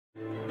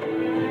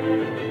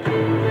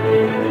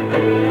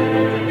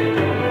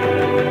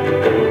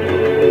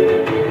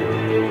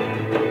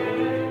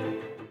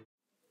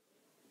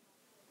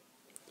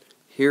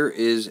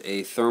is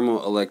a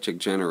thermoelectric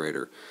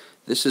generator.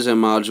 This is a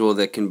module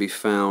that can be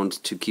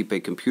found to keep a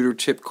computer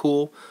chip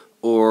cool,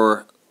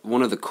 or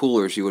one of the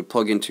coolers you would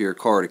plug into your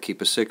car to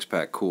keep a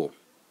six-pack cool.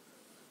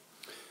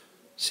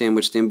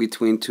 Sandwiched in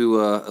between two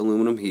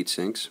aluminum heat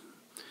sinks.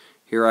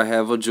 Here I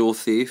have a Joule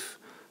thief.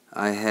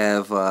 I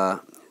have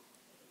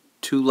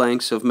 2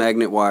 lengths of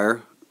magnet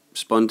wire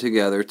spun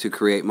together to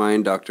create my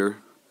inductor,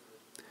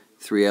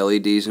 3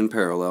 LEDs in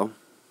parallel.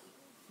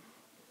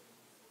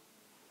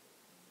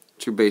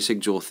 It's your basic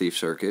Joule thief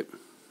circuit.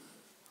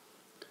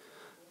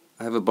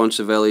 I have a bunch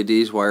of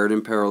LEDs wired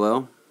in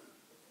parallel,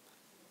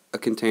 a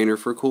container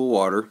for cool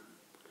water,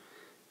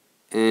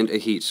 and a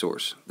heat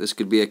source. This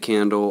could be a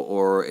candle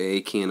or a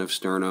can of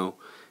Sterno,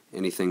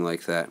 anything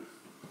like that.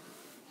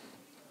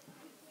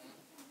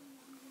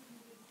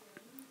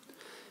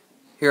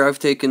 Here I've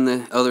taken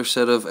the other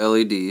set of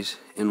LEDs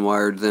and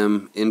wired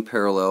them in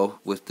parallel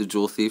with the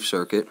Joule thief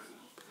circuit,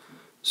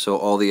 so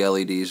all the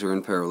LEDs are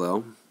in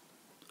parallel.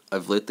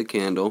 I've lit the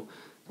candle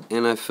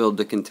and I've filled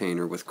the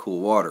container with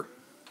cool water.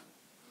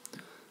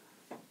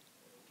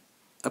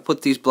 I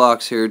put these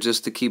blocks here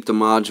just to keep the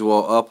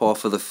module up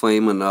off of the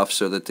flame enough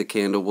so that the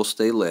candle will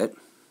stay lit.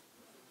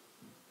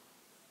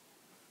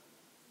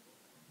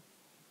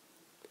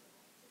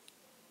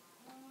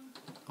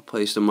 I'll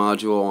place the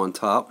module on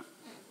top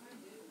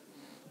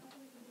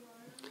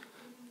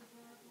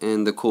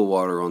and the cool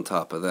water on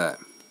top of that.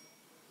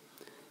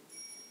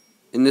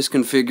 In this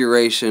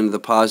configuration, the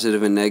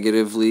positive and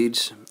negative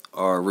leads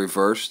are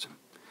reversed.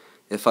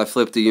 If I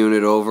flip the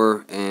unit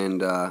over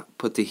and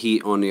put the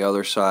heat on the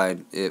other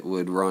side, it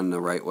would run the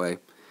right way.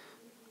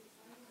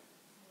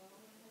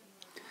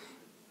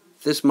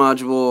 This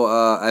module,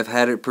 I've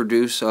had it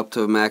produce up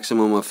to a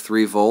maximum of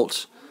 3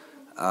 volts,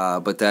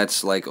 but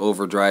that's like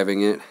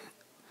overdriving it.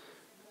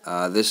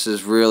 This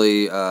is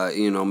really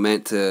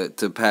meant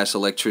to pass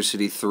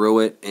electricity through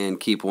it and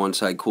keep one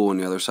side cool and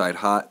the other side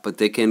hot, but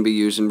they can be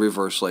used in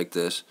reverse like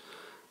this.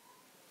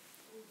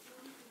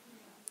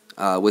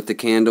 With the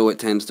candle, it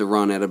tends to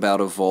run at about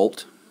 1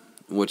 volt,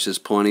 which is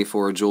plenty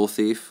for a Joule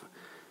thief.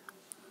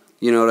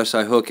 You notice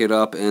I hook it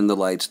up and the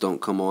lights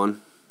don't come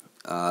on.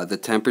 The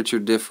temperature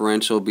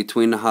differential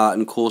between the hot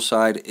and cool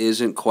side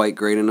isn't quite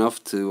great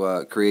enough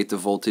to create the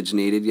voltage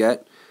needed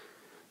yet.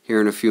 Here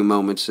in a few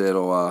moments,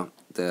 it'll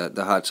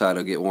the hot side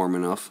will get warm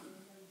enough.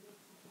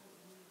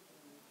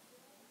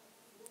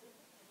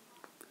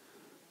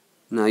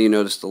 Now you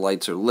notice the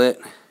lights are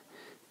lit,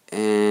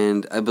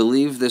 and I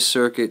believe this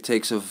circuit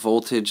takes a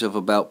voltage of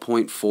about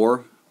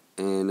 0.4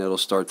 and it'll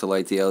start to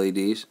light the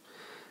LEDs.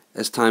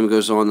 As time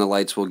goes on, the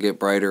lights will get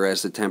brighter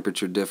as the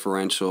temperature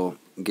differential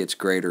gets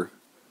greater.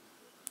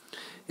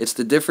 It's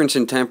the difference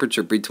in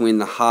temperature between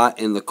the hot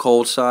and the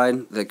cold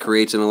side that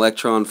creates an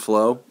electron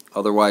flow,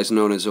 otherwise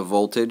known as a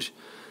voltage,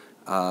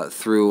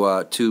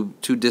 through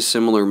two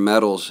dissimilar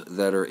metals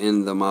that are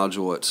in the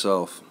module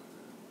itself.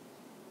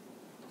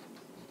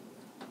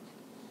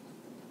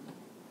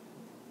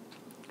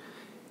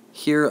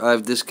 Here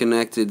I've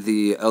disconnected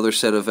the other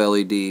set of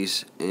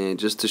LEDs, and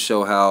just to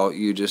show how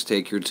you just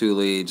take your 2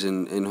 leads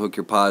and hook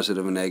your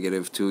positive and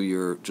negative to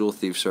your Joule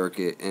thief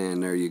circuit,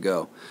 and there you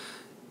go.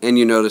 And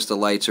you notice the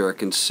lights are a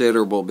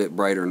considerable bit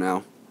brighter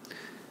now.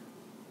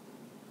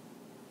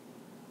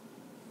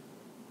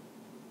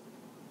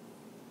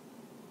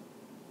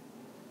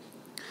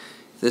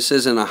 This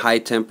isn't a high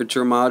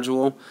temperature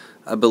module.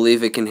 I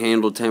believe it can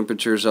handle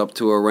temperatures up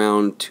to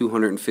around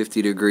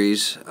 250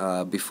 degrees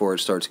before it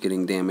starts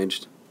getting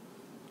damaged.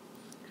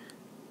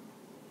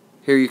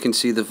 Here you can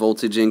see the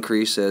voltage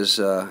increase as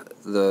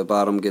the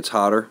bottom gets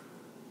hotter.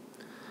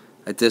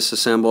 I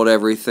disassembled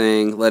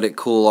everything, let it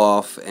cool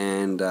off,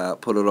 and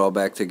put it all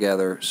back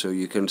together so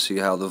you can see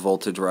how the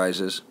voltage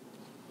rises.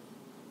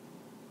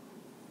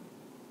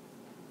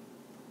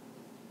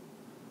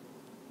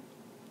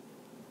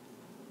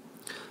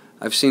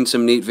 I've seen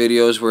some neat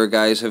videos where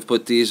guys have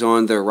put these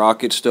on their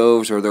rocket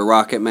stoves or their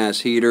rocket mass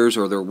heaters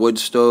or their wood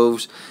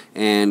stoves,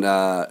 and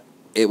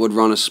it would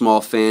run a small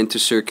fan to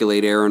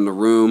circulate air in the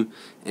room,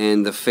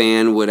 and the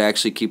fan would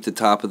actually keep the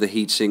top of the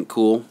heatsink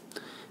cool,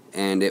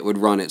 and it would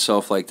run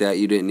itself like that.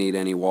 You didn't need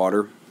any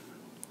water.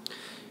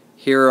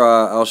 Here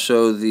I'll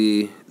show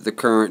the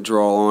current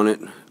draw on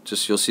it.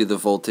 Just you'll see the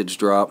voltage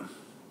drop.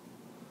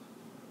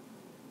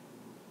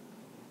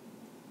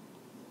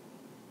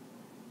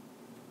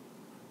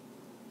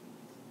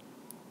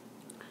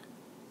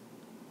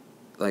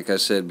 Like I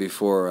said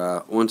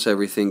before, once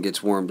everything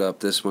gets warmed up,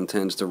 this one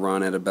tends to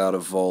run at about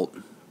 1 volt,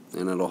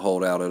 and it'll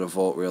hold out at 1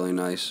 volt really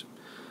nice.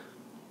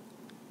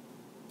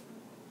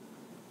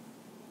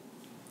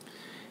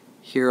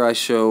 Here I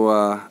show,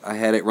 I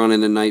had it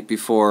running the night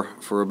before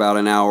for about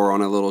an hour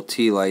on a little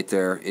tea light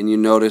there, and you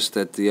notice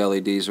that the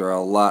LEDs are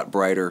a lot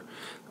brighter.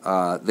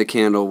 The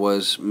candle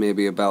was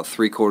maybe about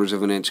 3/4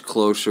 of an inch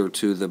closer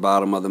to the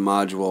bottom of the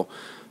module,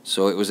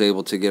 so it was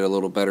able to get a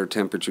little better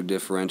temperature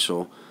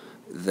differential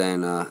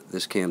than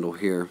this candle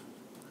here.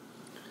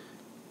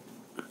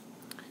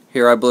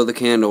 Here I blow the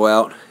candle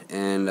out,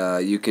 and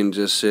you can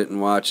just sit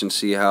and watch and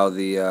see how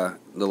the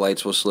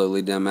lights will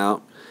slowly dim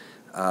out.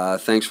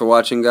 Thanks for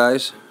watching,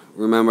 guys.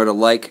 Remember to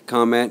like,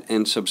 comment,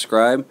 and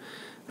subscribe.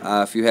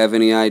 If you have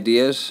any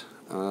ideas,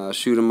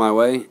 shoot them my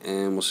way,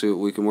 and we'll see what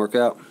we can work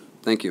out.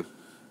 Thank you.